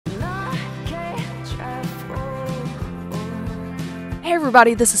Hey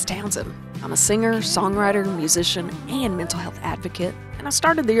everybody, this is Townsend. I'm a singer, songwriter, musician, and mental health advocate, and I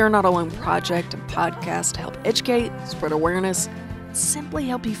started the You're Not Alone project and podcast to help educate, spread awareness, and simply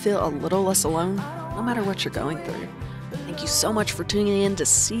help you feel a little less alone, no matter what you're going through. Thank you so much for tuning in to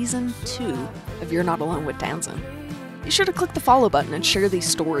Season 2 of You're Not Alone with Townsend. Be sure to click the follow button and share these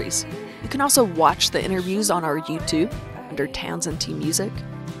stories. You can also watch the interviews on our YouTube under Townsendtmusic.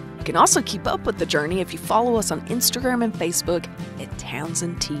 You can also keep up with the journey if you follow us on Instagram and Facebook at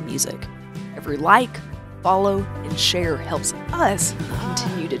Townsendtmusic. Every like, follow, and share helps us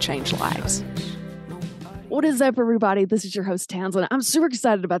continue to change lives. What is up, everybody? This is your host, Townsend. I'm super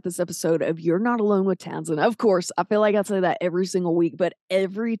excited about this episode of You're Not Alone with Townsend. Of course, I feel like I say that every single week, but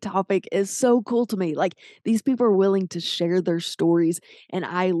every topic is so cool to me. Like, these people are willing to share their stories, and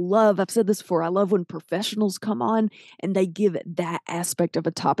I've said this before, I love when professionals come on and they give that aspect of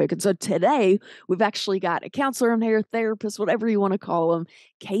a topic. And so today, we've actually got a counselor on here, therapist, whatever you want to call them.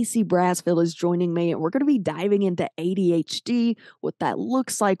 Casey Brasfield is joining me, and we're going to be diving into ADHD, what that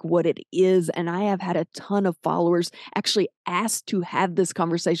looks like, what it is, and I have had a ton of followers actually asked to have this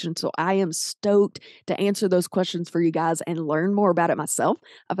conversation, so I am stoked to answer those questions for you guys and learn more about it myself.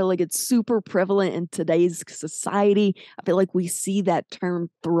 I feel like it's super prevalent in today's society. I feel like we see that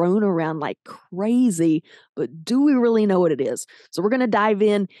term thrown around like crazy, but do we really know what it is? So we're going to dive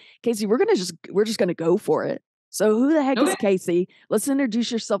in. Casey, we're just going to go for it. So who the heck is Casey? Let's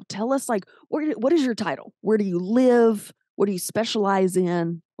introduce yourself. Tell us, like, what is your title? Where do you live? What do you specialize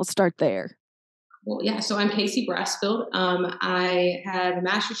in? Let's start there. Well, yeah, so I'm Casey Brasfield. I have a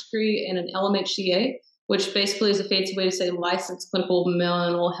master's degree in an LMHCA, which basically is a fancy way to say licensed clinical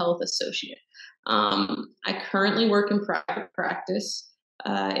mental health associate. I currently work in private practice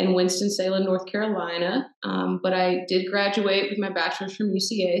in Winston-Salem, North Carolina, but I did graduate with my bachelor's from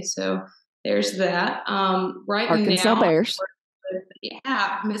UCA, so there's that. Right Arkansas now, Bears.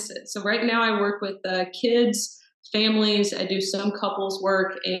 I miss it. So right now I work with kids, families. I do some couples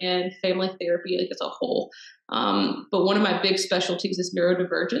work and family therapy like as a whole. But one of my big specialties is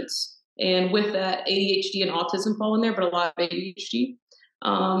neurodivergence. And with that, ADHD and autism fall in there, but a lot of ADHD.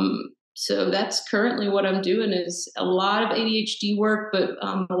 So that's currently what I'm doing is a lot of ADHD work, but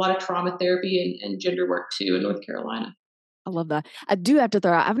a lot of trauma therapy and gender work too in North Carolina. I love that. I do have to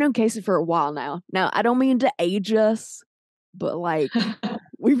throw out, I've known Casey for a while now. Now, I don't mean to age us, but like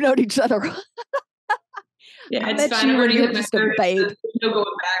we've known each other. Yeah, I it's met fine. you I've when already you were hit my just a 30s, babe. so no going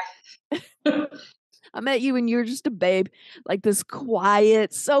back. I met you when you were just a babe, like this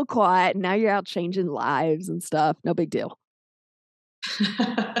quiet, so quiet. And now you're out changing lives and stuff. No big deal.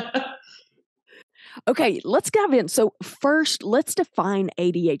 Okay, let's dive in. So first, let's define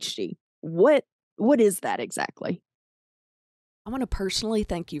ADHD. What is that exactly? I want to personally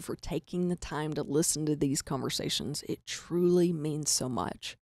thank you for taking the time to listen to these conversations. It truly means so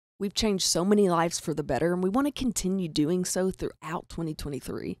much. We've changed so many lives for the better, and we want to continue doing so throughout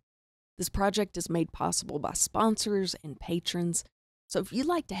 2023. This project is made possible by sponsors and patrons. So if you'd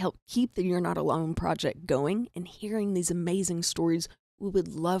like to help keep the You're Not Alone project going and hearing these amazing stories, we would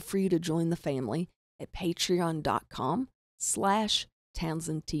love for you to join the family at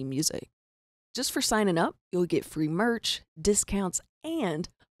patreon.com/TownsendTmusic. Just for signing up, you'll get free merch, discounts, and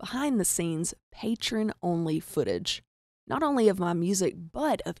behind-the-scenes patron-only footage. Not only of my music,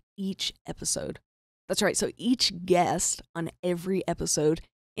 but of each episode. That's right, so each guest on every episode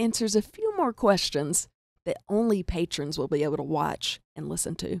answers a few more questions that only patrons will be able to watch and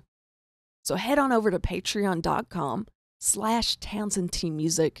listen to. So head on over to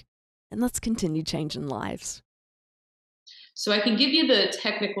patreon.com/TownsendTmusic and let's continue changing lives. So I can give you the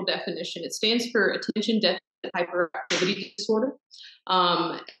technical definition. It stands for attention deficit hyperactivity disorder.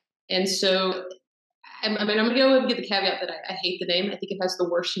 And so, I'm going to go and get the caveat that I hate the name. I think it has the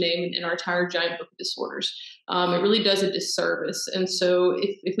worst name in our entire giant book of disorders. It really does a disservice. And so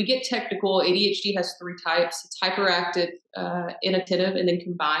if we get technical, ADHD has 3 types. It's hyperactive, inattentive, and then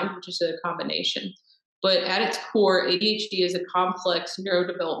combined, which is a combination. But at its core, ADHD is a complex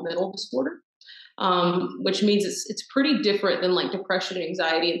neurodevelopmental disorder. Which means it's pretty different than like depression and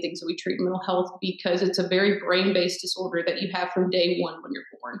anxiety and things that we treat in mental health because it's a very brain-based disorder that you have from day one when you're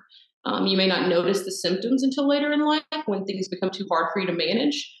born. You may not notice the symptoms until later in life when things become too hard for you to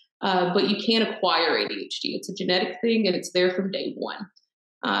manage, but you can acquire ADHD. It's a genetic thing and it's there from day one.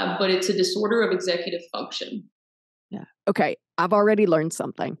 But it's a disorder of executive function. Yeah. Okay. I've already learned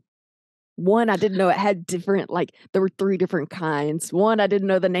something. One, I didn't know it had different, like there were 3 different kinds. One, I didn't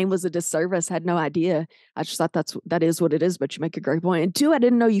know the name was a disservice. Had no idea. I just thought that is what it is, but you make a great point. And 2, I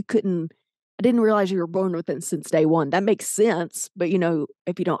didn't know you couldn't I didn't realize you were born with it since day one. That makes sense, but,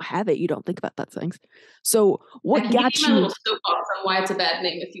 if you don't have it, you don't think about that things. So, I what can give you got my little you soapbox on why it's a bad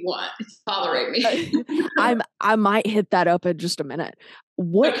name if you want. It's tolerate me. I might hit that up in just a minute. Okay.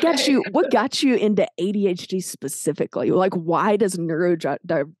 What got you into ADHD specifically? Like, why does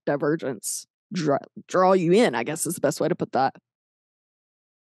neurodivergence draw you in, I guess is the best way to put that.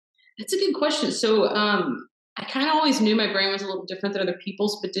 That's a good question. So, I kind of always knew my brain was a little different than other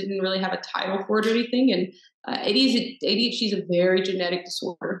people's, but didn't really have a title for it or anything. And ADHD is a very genetic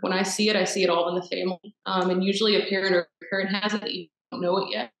disorder. When I see it all in the family. And usually a parent or a parent has it, that you don't know it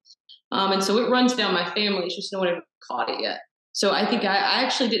yet. And so it runs down my family. It's just no one ever caught it yet. So I think I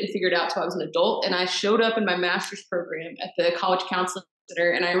actually didn't figure it out till I was an adult. And I showed up in my master's program at the college counseling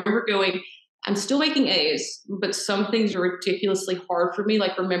center. And I remember going, I'm still making A's, but some things are ridiculously hard for me,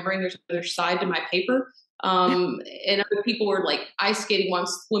 like remembering there's another side to my paper. And other people were like ice skating while I'm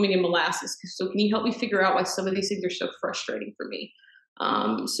swimming in molasses. So can you help me figure out why some of these things are so frustrating for me?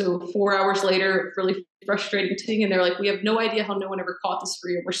 So 4 hours later, really frustrating thing. And they're like, we have no idea how no one ever caught this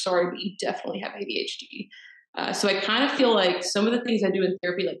for you. We're sorry, but you definitely have ADHD. So I kind of feel like some of the things I do in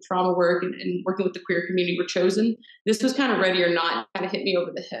therapy, like trauma work and working with the queer community, were chosen. This was kind of ready or not, kind of hit me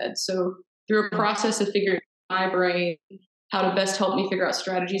over the head. So through a process of figuring out my brain, how to best help me figure out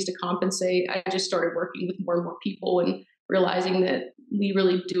strategies to compensate, I just started working with more and more people and realizing that we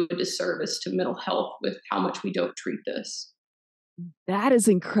really do a disservice to mental health with how much we don't treat this. That is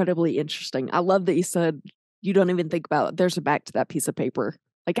incredibly interesting. I love that you said you don't even think about there's a back to that piece of paper.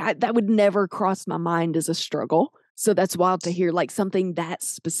 Like that would never cross my mind as a struggle. So that's wild to hear, like something that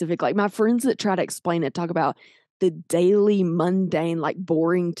specific. Like my friends that try to explain it talk about the daily mundane, like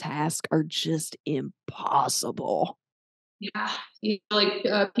boring tasks are just impossible. Yeah,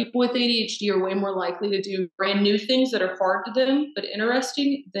 people with ADHD are way more likely to do brand new things that are hard to them but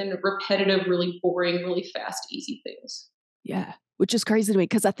interesting than repetitive, really boring, really fast, easy things. Yeah, which is crazy to me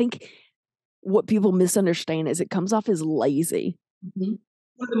because I think what people misunderstand is it comes off as lazy. Mhm.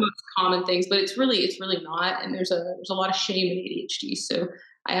 One of the most common things, but it's really not. And there's a lot of shame in ADHD. So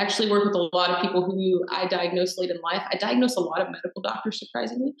I actually work with a lot of people who I diagnose late in life. I diagnose a lot of medical doctors,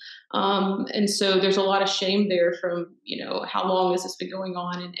 surprisingly, and so there's a lot of shame there from how long has this been going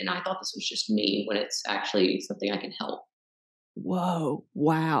on, and I thought this was just me when it's actually something I can help. Whoa,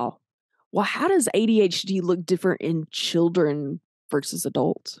 wow. Well, how does ADHD look different in children versus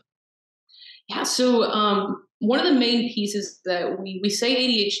adults? Yeah. So one of the main pieces that we say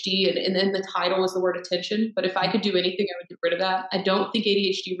ADHD, and then the title is the word attention. But if I could do anything, I would get rid of that. I don't think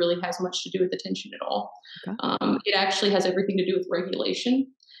ADHD really has much to do with attention at all. Okay. It actually has everything to do with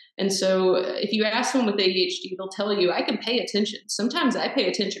regulation. And so if you ask someone with ADHD, they'll tell you, I can pay attention. Sometimes I pay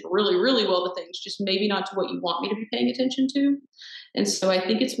attention really, really well to things, just maybe not to what you want me to be paying attention to. And so I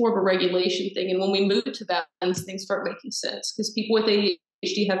think it's more of a regulation thing. And when we move to that, things start making sense because people with ADHD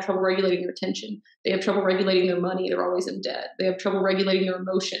have trouble regulating their attention. They have trouble regulating their money. They're always in debt. They have trouble regulating their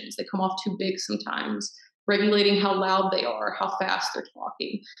emotions. They come off too big sometimes. Regulating how loud they are, how fast they're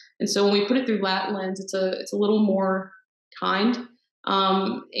talking. And so when we put it through that lens, it's a little more kind,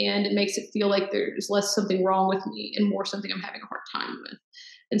 and it makes it feel like there's less something wrong with me and more something I'm having a hard time with.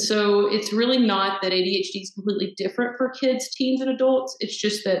 And so it's really not that ADHD is completely different for kids, teens, and adults. It's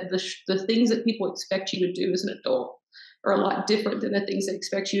just that the things that people expect you to do as an adult are a lot different than the things they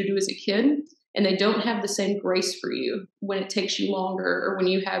expect you to do as a kid. And they don't have the same grace for you when it takes you longer or when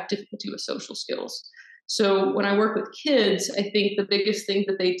you have difficulty with social skills. So when I work with kids, I think the biggest thing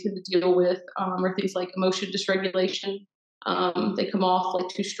that they tend to deal with are things like emotion dysregulation. They come off like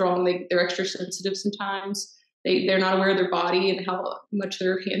too strong. They're extra sensitive sometimes. They're not aware of their body and how much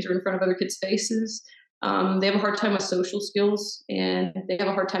their hands are in front of other kids' faces. They have a hard time with social skills, and they have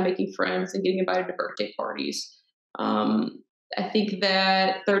a hard time making friends and getting invited to birthday parties. I think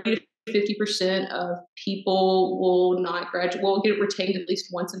that 30 to 50% of people will not graduate, will get retained at least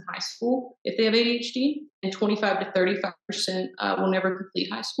once in high school if they have ADHD, and 25 to 35% will never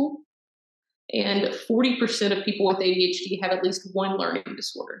complete high school. And 40% of people with ADHD have at least one learning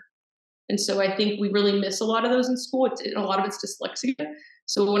disorder. And so I think we really miss a lot of those in school. A lot of it's dyslexia.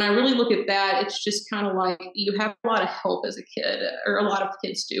 So when I really look at that, it's just kind of like you have a lot of help as a kid, or a lot of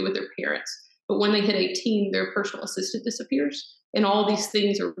kids do with their parents. But when they hit 18, their personal assistant disappears. And all these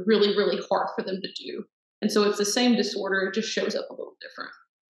things are really, really hard for them to do. And so it's the same disorder, it just shows up a little different.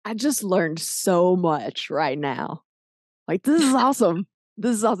 I just learned so much right now. Like, this is awesome.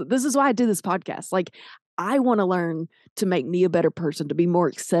 This is awesome. This is why I do this podcast. Like, I want to learn to make me a better person, to be more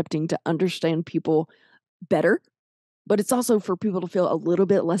accepting, to understand people better. But it's also for people to feel a little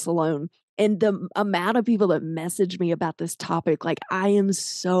bit less alone And the amount of people that message me about this topic, like, I am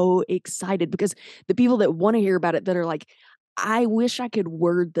so excited because the people that want to hear about it that are like, I wish I could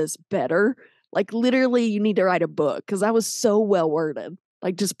word this better. Like, literally, you need to write a book because I was so well worded,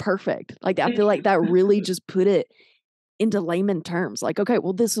 like, just perfect. Like, I feel like that really just put it into layman terms. Like, okay,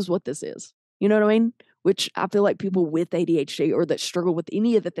 well, this is what this is. You know what I mean? Which I feel like people with ADHD or that struggle with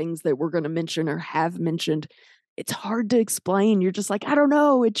any of the things that we're going to mention or have mentioned, it's hard to explain. You're just like, I don't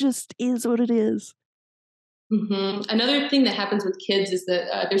know. It just is what it is. Another thing that happens with kids is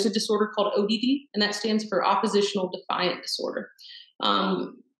that there's a disorder called ODD, and that stands for oppositional defiant disorder.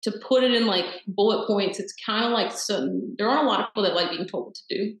 To put it in like bullet points, it's kind of like there aren't a lot of people that like being told what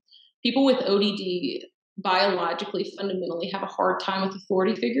to do. People with ODD biologically, fundamentally have a hard time with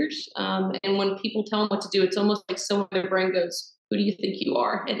authority figures. And when people tell them what to do, it's almost like someone in their brain goes, who do you think you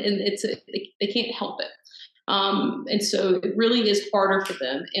are? And they can't help it. And so it really is harder for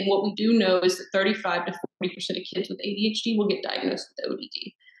them. And what we do know is that 35 to 40% of kids with ADHD will get diagnosed with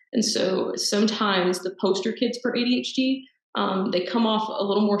ODD. And so sometimes the poster kids for ADHD, they come off a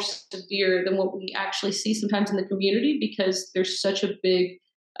little more severe than what we actually see sometimes in the community because there's such a big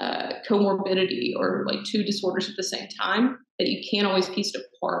comorbidity or like two disorders at the same time that you can't always piece it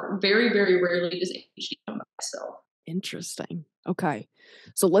apart. Very, very rarely does ADHD come by itself. Interesting. Okay.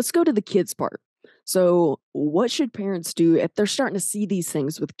 So let's go to the kids part. So what should parents do if they're starting to see these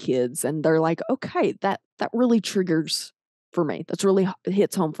things with kids and they're like, okay, that really triggers for me. That's really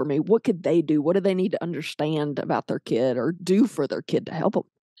hits home for me. What could they do? What do they need to understand about their kid or do for their kid to help them?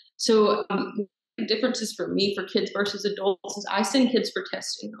 So the differences for me for kids versus adults is I send kids for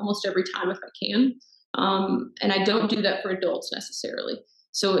testing almost every time if I can. And I don't do that for adults necessarily.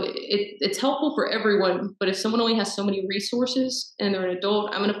 So it's helpful for everyone, but if someone only has so many resources and they're an adult,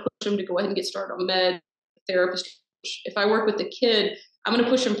 I'm going to push them to go ahead and get started on med, therapist. If I work with a kid, I'm going to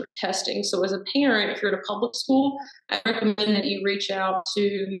push them for testing. So as a parent, if you're at a public school, I recommend that you reach out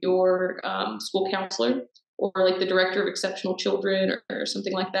to your school counselor or like the director of exceptional children or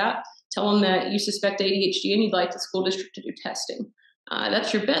something like that. Tell them that you suspect ADHD and you'd like the school district to do testing.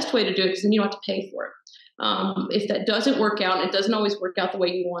 That's your best way to do it because then you don't have to pay for it. If that doesn't work out, and it doesn't always work out the way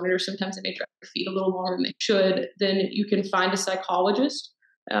you want it, or sometimes it may drag your feet a little longer than they should, then you can find a psychologist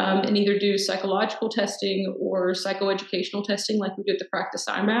and either do psychological testing or psychoeducational testing like we do at the Practice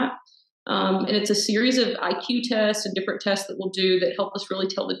IMAP. And it's a series of IQ tests and different tests that we'll do that help us really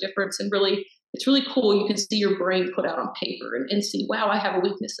tell the difference. And really, it's really cool. You can see your brain put out on paper and see, wow, I have a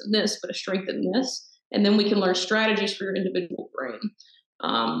weakness in this, but a strength in this. And then we can learn strategies for your individual brain.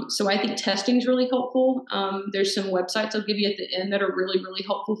 So I think testing is really helpful. There's some websites I'll give you at the end that are really, really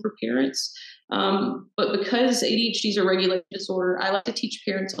helpful for parents. But because ADHD is a regulated disorder, I like to teach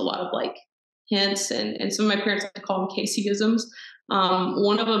parents a lot of like hints and some of my parents like to call them Caseyisms.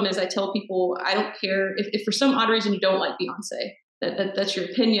 One of them is I tell people, I don't care if for some odd reason you don't like Beyonce, that's your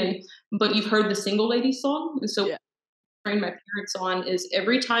opinion, but you've heard the Single Lady song. And so train my parents on is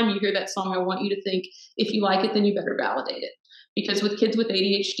every time you hear that song, I want you to think, if you like it, then you better validate it. Because with kids with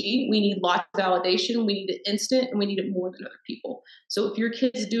ADHD, we need lots of validation, we need it instant, and we need it more than other people. So if your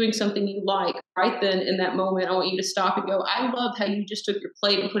kid's doing something you like, right then in that moment, I want you to stop and go, I love how you just took your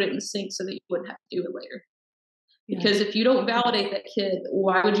plate and put it in the sink so that you wouldn't have to do it later. Because if you don't validate that kid,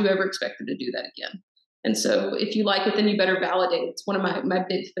 why would you ever expect them to do that again? And so if you like it, then you better validate it. It's one of my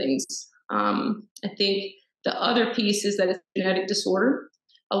big things. I think the other piece is that it's a genetic disorder.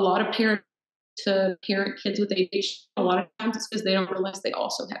 A lot of parents to parent kids with ADHD, a lot of times it's because they don't realize they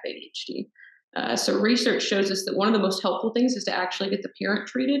also have ADHD. So research shows us that one of the most helpful things is to actually get the parent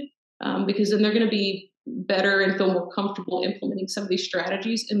treated because then they're going to be better and feel more comfortable implementing some of these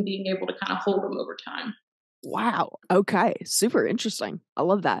strategies and being able to kind of hold them over time. Wow. Okay. Super interesting. I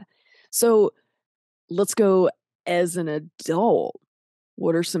love that. So let's go as an adult.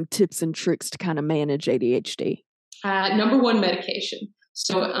 What are some tips and tricks to kind of manage ADHD? Number one, medication.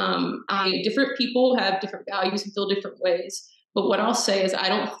 So different people have different values and feel different ways. But what I'll say is I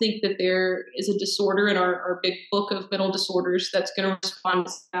don't think that there is a disorder in our big book of mental disorders that's going to respond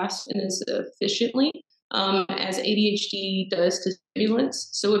as fast and as efficiently as ADHD does to stimulants.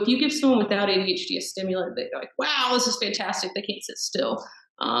 So if you give someone without ADHD a stimulant, they're like, wow, this is fantastic. They can't sit still.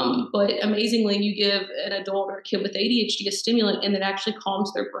 But amazingly, you give an adult or a kid with ADHD a stimulant and it actually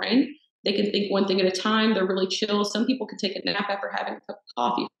calms their brain. They can think one thing at a time. They're really chill. Some people can take a nap after having a cup of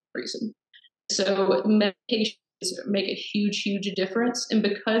coffee for a reason. So medications make a huge, huge difference. And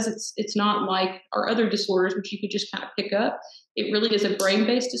because it's not like our other disorders, which you could just kind of pick up, it really is a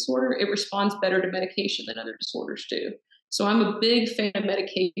brain-based disorder. It responds better to medication than other disorders do. So I'm a big fan of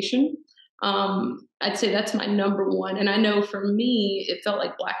medication. I'd say that's my number one. And I know for me, it felt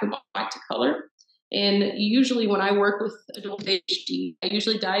like black and white to color. And usually when I work with adult ADHD, I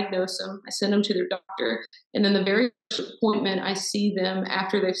usually diagnose them, I send them to their doctor, and then the very first appointment I see them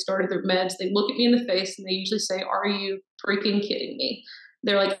after they've started their meds, they look at me in the face and they usually say, "Are you freaking kidding me?"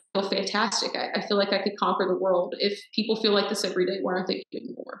 They're like, "Oh, fantastic. I feel like I could conquer the world. If people feel like this every day, why aren't they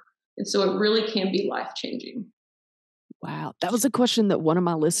doing more?" And so it really can be life-changing. Wow. That was a question that one of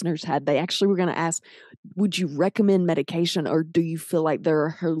my listeners had. They actually were going to ask, would you recommend medication or do you feel like there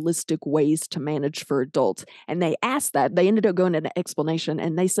are holistic ways to manage for adults? And they asked that. They ended up going into an explanation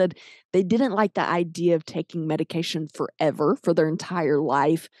and they said they didn't like the idea of taking medication forever for their entire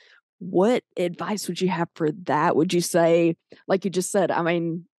life. What advice would you have for that? Would you say, like you just said, I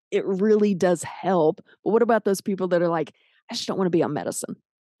mean, it really does help. But what about those people that are like, I just don't want to be on medicine?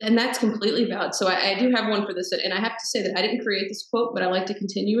 And that's completely valid. So I do have one for this, and I have to say that I didn't create this quote, but I like to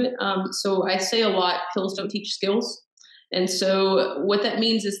continue it. So I say a lot, pills don't teach skills. And so what that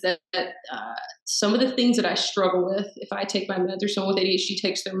means is that some of the things that I struggle with, if I take my meds or someone with ADHD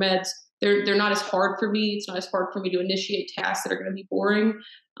takes their meds, they're not as hard for me. It's not as hard for me to initiate tasks that are going to be boring.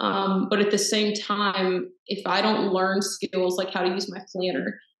 But at the same time, if I don't learn skills like how to use my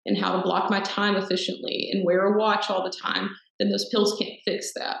planner and how to block my time efficiently and wear a watch all the time, then those pills can't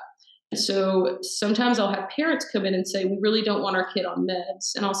fix that. And so sometimes I'll have parents come in and say, "We really don't want our kid on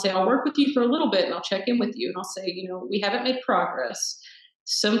meds." And I'll say, "I'll work with you for a little bit and I'll check in with you." And I'll say, "We haven't made progress."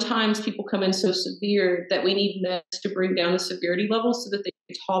 Sometimes people come in so severe that we need meds to bring down the severity level so that they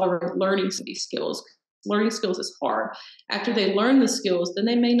can tolerate learning some of these skills. Learning skills is hard. After they learn the skills, then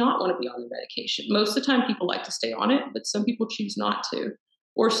they may not want to be on the medication. Most of the time, people like to stay on it, but some people choose not to.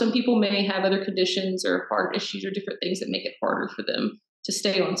 Or some people may have other conditions or heart issues or different things that make it harder for them to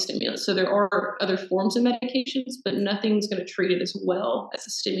stay on stimulants. So there are other forms of medications, but nothing's going to treat it as well as a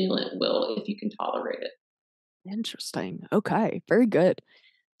stimulant will if you can tolerate it. Interesting. Okay. Very good.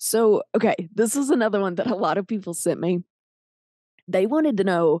 So, okay, this is another one that a lot of people sent me. They wanted to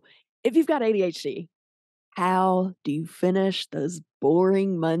know if you've got ADHD, how do you finish those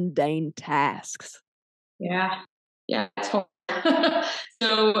boring, mundane tasks? Yeah. Yeah, it's hard.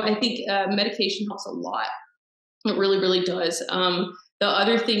 So I think medication helps a lot. It really, really does. The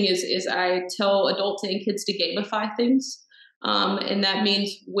other thing is I tell adults and kids to gamify things. And that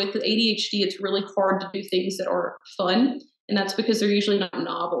means with ADHD, it's really hard to do things that are fun. And that's because they're usually not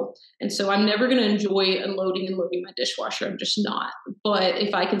novel. And so I'm never going to enjoy unloading and loading my dishwasher. I'm just not. But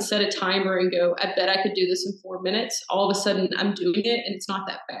if I can set a timer and go, I bet I could do this in 4 minutes, all of a sudden I'm doing it and it's not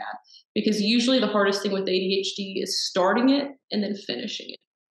that bad. Because usually the hardest thing with ADHD is starting it and then finishing it,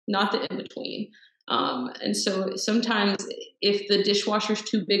 not the in between. And so sometimes if the dishwasher's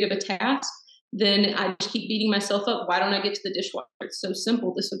too big of a task, then I just keep beating myself up. Why don't I get to the dishwasher? It's so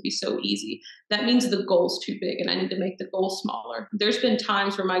simple. This would be so easy. That means the goal's too big and I need to make the goal smaller. There's been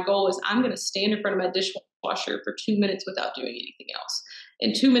times where my goal is I'm going to stand in front of my dishwasher for 2 minutes without doing anything else.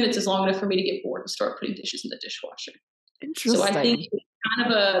 And 2 minutes is long enough for me to get bored and start putting dishes in the dishwasher. So I think Interesting. it's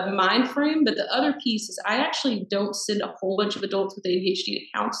kind of a mind frame. But the other piece is I actually don't send a whole bunch of adults with ADHD to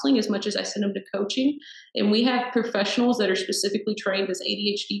counseling as much as I send them to coaching. And we have professionals that are specifically trained as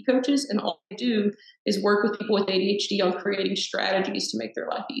ADHD coaches. And all they do is work with people with ADHD on creating strategies to make their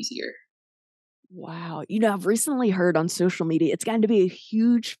life easier. Wow. I've recently heard on social media, it's gotten to be a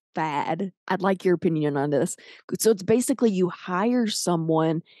huge fad. I'd like your opinion on this. So it's basically you hire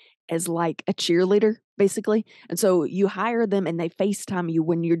someone as like a cheerleader, basically. And so you hire them and they FaceTime you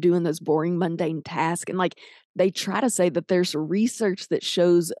when you're doing those boring, mundane tasks. And like they try to say that there's research that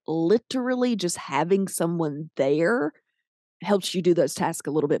shows literally just having someone there helps you do those tasks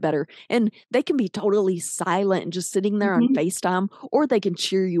a little bit better. And they can be totally silent and just sitting there on Mhm. FaceTime, or they can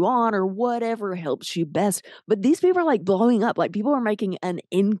cheer you on or whatever helps you best. But these people are like blowing up. Like people are making an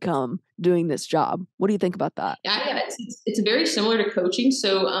income doing this job. What do you think about that? Yeah, it's very similar to coaching.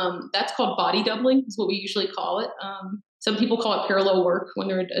 So that's called body doubling, is what we usually call it. Some people call it parallel work when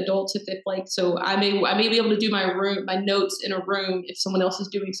they're adults. If it like, so I may be able to do my notes in a room if someone else is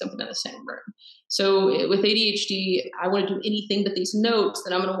doing something in the same room. So with ADHD, I want to do anything but these notes.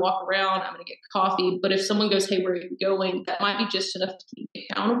 Then I'm going to walk around. I'm going to get coffee. But if someone goes, "Hey, where are you going?" That might be just enough to keep me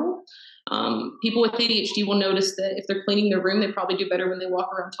accountable. People with ADHD will notice that if they're cleaning their room, they probably do better when they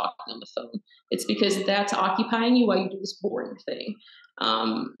walk around talking on the phone. It's because that's occupying you while you do this boring thing.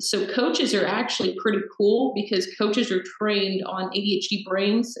 So coaches are actually pretty cool because coaches are trained on ADHD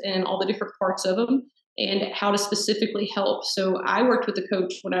brains and all the different parts of them and how to specifically help. So I worked with a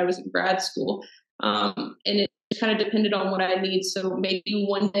coach when I was in grad school, and kind of depended on what I need. So maybe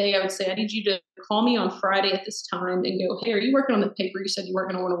one day I would say, I need you to call me on Friday at this time and go, hey, are you working on the paper you said you weren't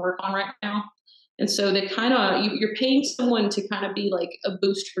going to want to work on right now? And so they kind of, you're paying someone to kind of be like a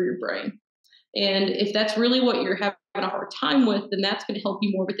boost for your brain. And if that's really what you're having a hard time with, then that's going to help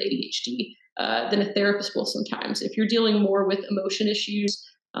you more with ADHD than a therapist will sometimes. If you're dealing more with emotion issues,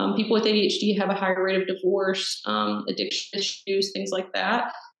 people with ADHD have a higher rate of divorce, addiction issues, things like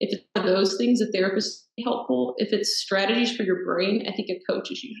that. If it's one of those things, a therapist is helpful. If it's strategies for your brain, I think a coach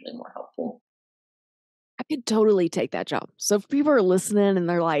is usually more helpful. I could totally take that job. So if people are listening and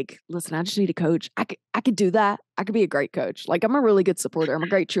they're like, listen, I just need a coach. I could do that. I could be a great coach. Like, I'm a really good supporter. I'm a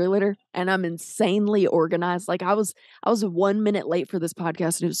great cheerleader and I'm insanely organized. Like I was 1 minute late for this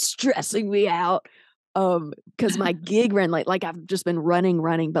podcast and it was stressing me out. Because my gig ran late. Like I've just been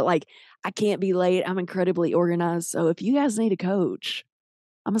running, but like I can't be late. I'm incredibly organized. So if you guys need a coach,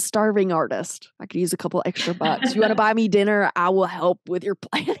 I'm a starving artist. I could use a couple extra bucks. You want to buy me dinner? I will help with your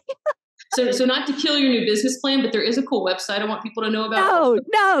planning. So not to kill your new business plan, but there is a cool website I want people to know about.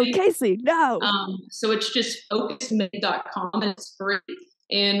 No, Casey, no. So it's just focusmate.com and it's free.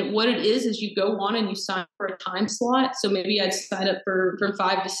 And what it is you go on and you sign for a time slot. So maybe I'd sign up for from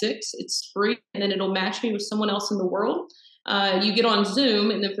 5 to 6. It's free. And then it'll match me with someone else in the world. You get on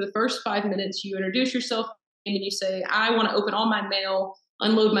Zoom. And then for the first 5 minutes, you introduce yourself and you say, I want to open all my mail,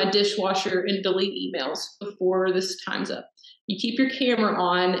 unload my dishwasher, and delete emails before this time's up. You keep your camera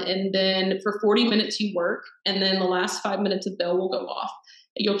on, and then for 40 minutes you work, and then the last 5 minutes a bell will go off.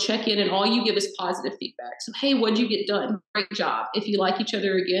 You'll check in, and all you give is positive feedback. So, hey, what'd you get done? Great job. If you like each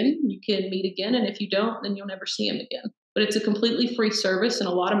other again, you can meet again, and if you don't, then you'll never see them again. But it's a completely free service, and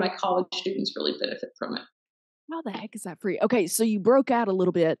a lot of my college students really benefit from it. How the heck is that free? Okay, so you broke out a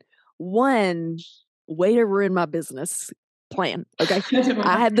little bit. One, way to ruin my business plan. Okay.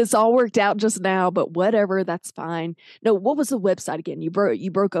 I had this all worked out just now, but whatever, that's fine. No, what was the website again? You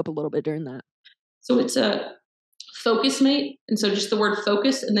broke up a little bit during that. So it's a FocusMate. And so just the word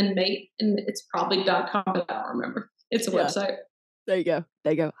focus and then mate, and it's probably .com, but I don't remember. It's a website. There you go.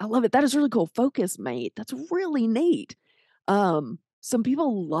 I love it. That is really cool. FocusMate. That's really neat. Some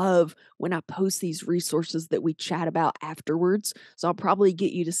people love when I post these resources that we chat about afterwards. So I'll probably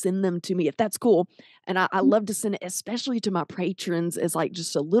get you to send them to me if that's cool. And I love to send it, especially to my patrons, as like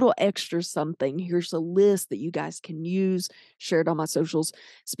just a little extra something. Here's a list that you guys can use, share it on my socials.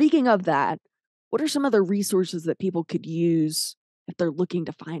 Speaking of that, what are some other resources that people could use if they're looking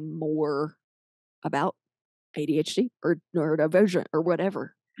to find more about ADHD or neurodivergent or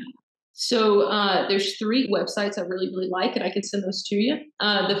whatever? So there's 3 websites I really, really like, and I can send those to you.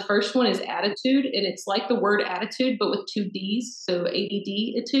 The first one is Attitude, and it's like the word attitude, but with 2 Ds, so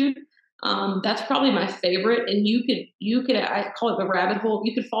ADD-itude. That's probably my favorite, and you could I call it the rabbit hole.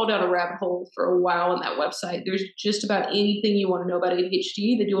 You could fall down a rabbit hole for a while on that website. There's just about anything you want to know about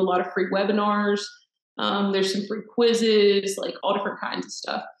ADHD. They do a lot of free webinars. There's some free quizzes, like all different kinds of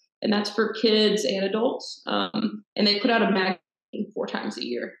stuff, and that's for kids and adults. And they put out a magazine 4 times a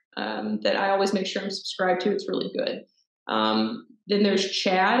year that I always make sure I'm subscribed to. It's really good. Then there's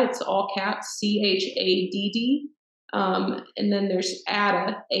Chad. It's all caps, CHADD. And then there's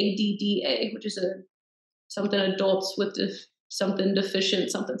ADDA, ADDA, which is something adults with something deficient,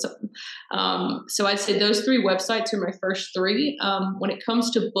 something. So I'd say those 3 websites are my first 3. When it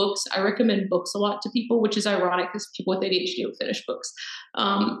comes to books, I recommend books a lot to people, which is ironic because people with ADHD don't finish books.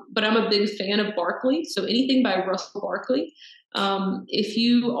 But I'm a big fan of Barkley. So anything by Russell Barkley. If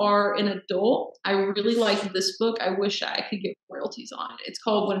you are an adult, I really like this book. I wish I could get royalties on it. It's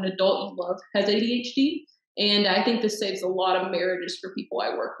called When an Adult You Love Has ADHD. And I think this saves a lot of marriages for people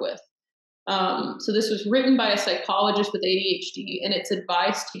I work with. So this was written by a psychologist with ADHD, and it's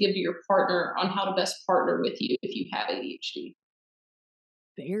advice to give to your partner on how to best partner with you if you have ADHD.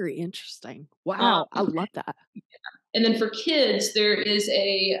 Very interesting. Wow. I love that. Yeah. And then for kids, there is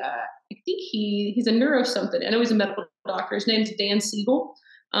I think he's a neuro something. I know he's a medical doctor. His name's Dan Siegel.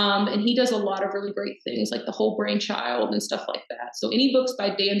 And he does a lot of really great things like the whole brain child and stuff like that. So any books by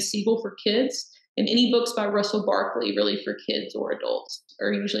Dan Siegel for kids and any books by Russell Barkley really for kids or adults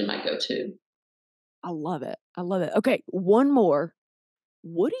are usually my go-to. I love it. Okay. One more.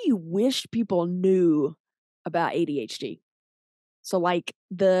 What do you wish people knew about ADHD? So like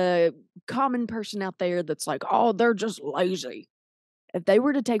the common person out there that's like, oh, they're just lazy. If they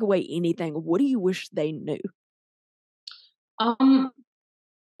were to take away anything, what do you wish they knew?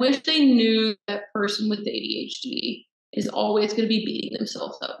 Wish they knew that person with ADHD is always going to be beating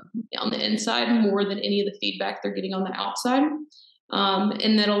themselves up on the inside more than any of the feedback they're getting on the outside.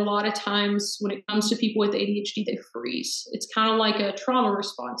 And that a lot of times when it comes to people with ADHD, they freeze. It's kind of like a trauma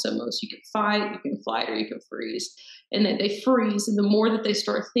response almost. You can fight, you can flight, or you can freeze. And then they freeze. And the more that they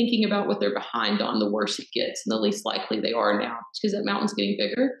start thinking about what they're behind on, the worse it gets and the least likely they are now, because that mountain's getting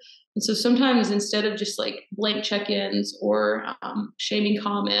bigger. And so sometimes instead of just like blank check-ins or shaming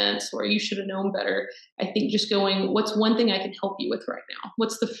comments or you should have known better, I think just going, what's one thing I can help you with right now?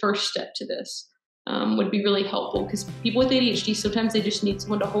 What's the first step to this? Would be really helpful, because people with ADHD, sometimes they just need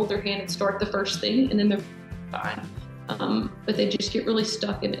someone to hold their hand and start the first thing, and then they're fine. But they just get really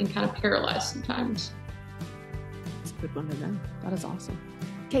stuck and kind of paralyzed sometimes. That's a good one to know. That is awesome.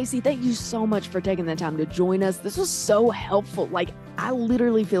 Casey, thank you so much for taking the time to join us. This was so helpful. Like, I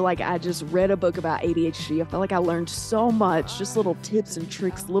literally feel like I just read a book about ADHD. I feel like I learned so much, just little tips and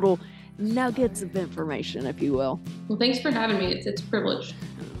tricks, little nuggets of information, if you will. Well, thanks for having me. It's a privilege.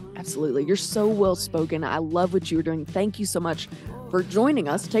 Absolutely. You're so well spoken. I love what you're doing. Thank you so much for joining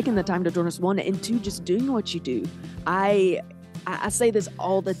us, taking the time to join us, one, and two, just doing what you do. I say this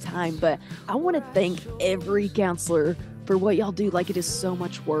all the time, but I want to thank every counselor for what y'all do. Like, it is so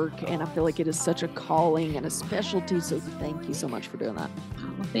much work, and I feel like it is such a calling and a specialty. So thank you so much for doing that.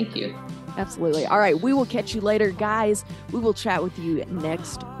 Well, thank you. Absolutely. All right. We will catch you later, guys. We will chat with you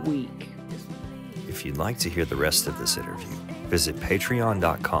next week. If you'd like to hear the rest of this interview, visit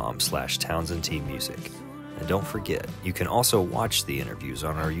patreon.com/TownsendTmusic. And don't forget, you can also watch the interviews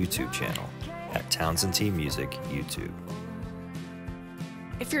on our YouTube channel at Townsendtmusic YouTube.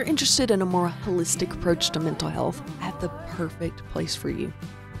 If you're interested in a more holistic approach to mental health, I have the perfect place for you.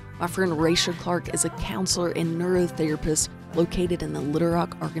 My friend Raisha Clark is a counselor and neurotherapist located in the Little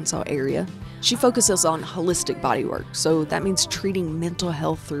Rock, Arkansas area. She focuses on holistic body work, so that means treating mental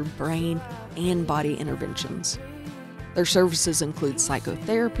health through brain and body interventions. Their services include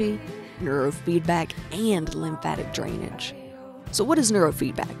psychotherapy, neurofeedback, and lymphatic drainage. So what is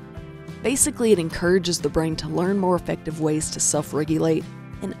neurofeedback? Basically, it encourages the brain to learn more effective ways to self-regulate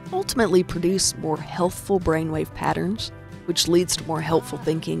and ultimately produce more healthful brainwave patterns, which leads to more helpful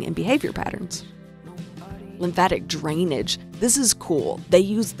thinking and behavior patterns. Lymphatic drainage, this is cool. They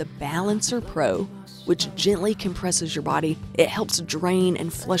use the Balancer Pro, which gently compresses your body. It helps drain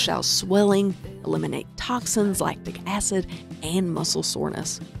and flush out swelling, eliminate toxins, lactic acid, and muscle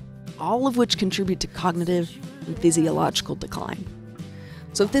soreness, all of which contribute to cognitive and physiological decline.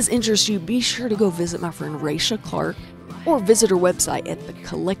 So if this interests you, be sure to go visit my friend Raisha Clark or visit her website at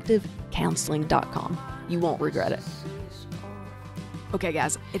thecollectivecounseling.com. You won't regret it. Okay,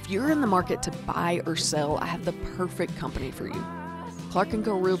 guys, if you're in the market to buy or sell, I have the perfect company for you. Clark &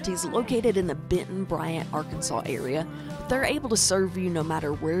 Co. Realty is located in the Benton, Bryant, Arkansas area, but they're able to serve you no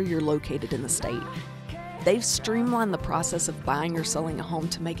matter where you're located in the state. They've streamlined the process of buying or selling a home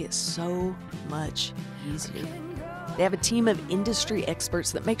to make it so much easier. They have a team of industry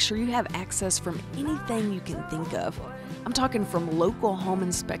experts that make sure you have access from anything you can think of. I'm talking from local home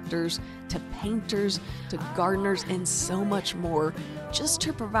inspectors to painters to gardeners and so much more, just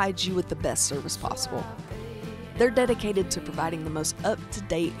to provide you with the best service possible. They're dedicated to providing the most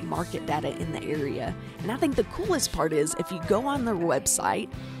up-to-date market data in the area. And I think the coolest part is if you go on their website,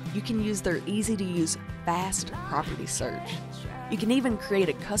 you can use their easy-to-use fast property search. You can even create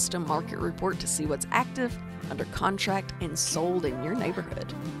a custom market report to see what's active, under contract, and sold in your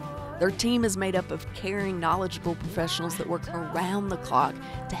neighborhood. Their team is made up of caring, knowledgeable professionals that work around the clock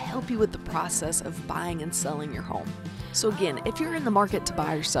to help you with the process of buying and selling your home. So again, if you're in the market to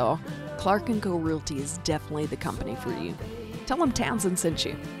buy or sell, Clark & Co. Realty is definitely the company for you. Tell them Townsend sent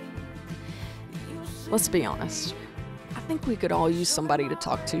you. Let's be honest. I think we could all use somebody to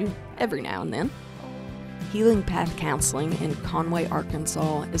talk to every now and then. Healing Path Counseling in Conway,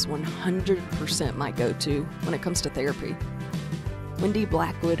 Arkansas is 100% my go-to when it comes to therapy. Wendy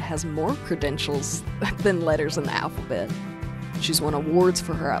Blackwood has more credentials than letters in the alphabet. She's won awards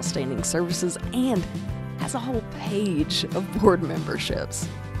for her outstanding services and has a whole page of board memberships.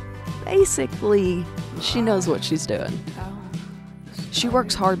 Basically, she knows what she's doing. She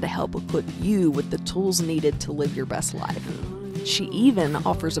works hard to help equip you with the tools needed to live your best life. She even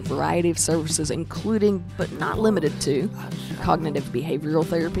offers a variety of services, including, but not limited to, cognitive behavioral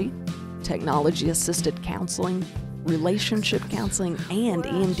therapy, technology-assisted counseling, relationship counseling, and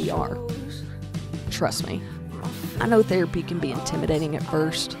EMDR. Trust me, I know therapy can be intimidating at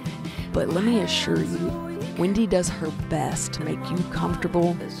first, but let me assure you, Wendy does her best to make you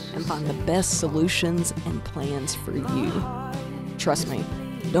comfortable and find the best solutions and plans for you. Trust me,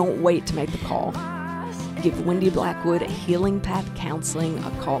 don't wait to make the call. Give Wendy Blackwood at Healing Path Counseling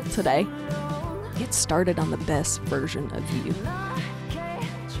a call today. Get started on the best version of you.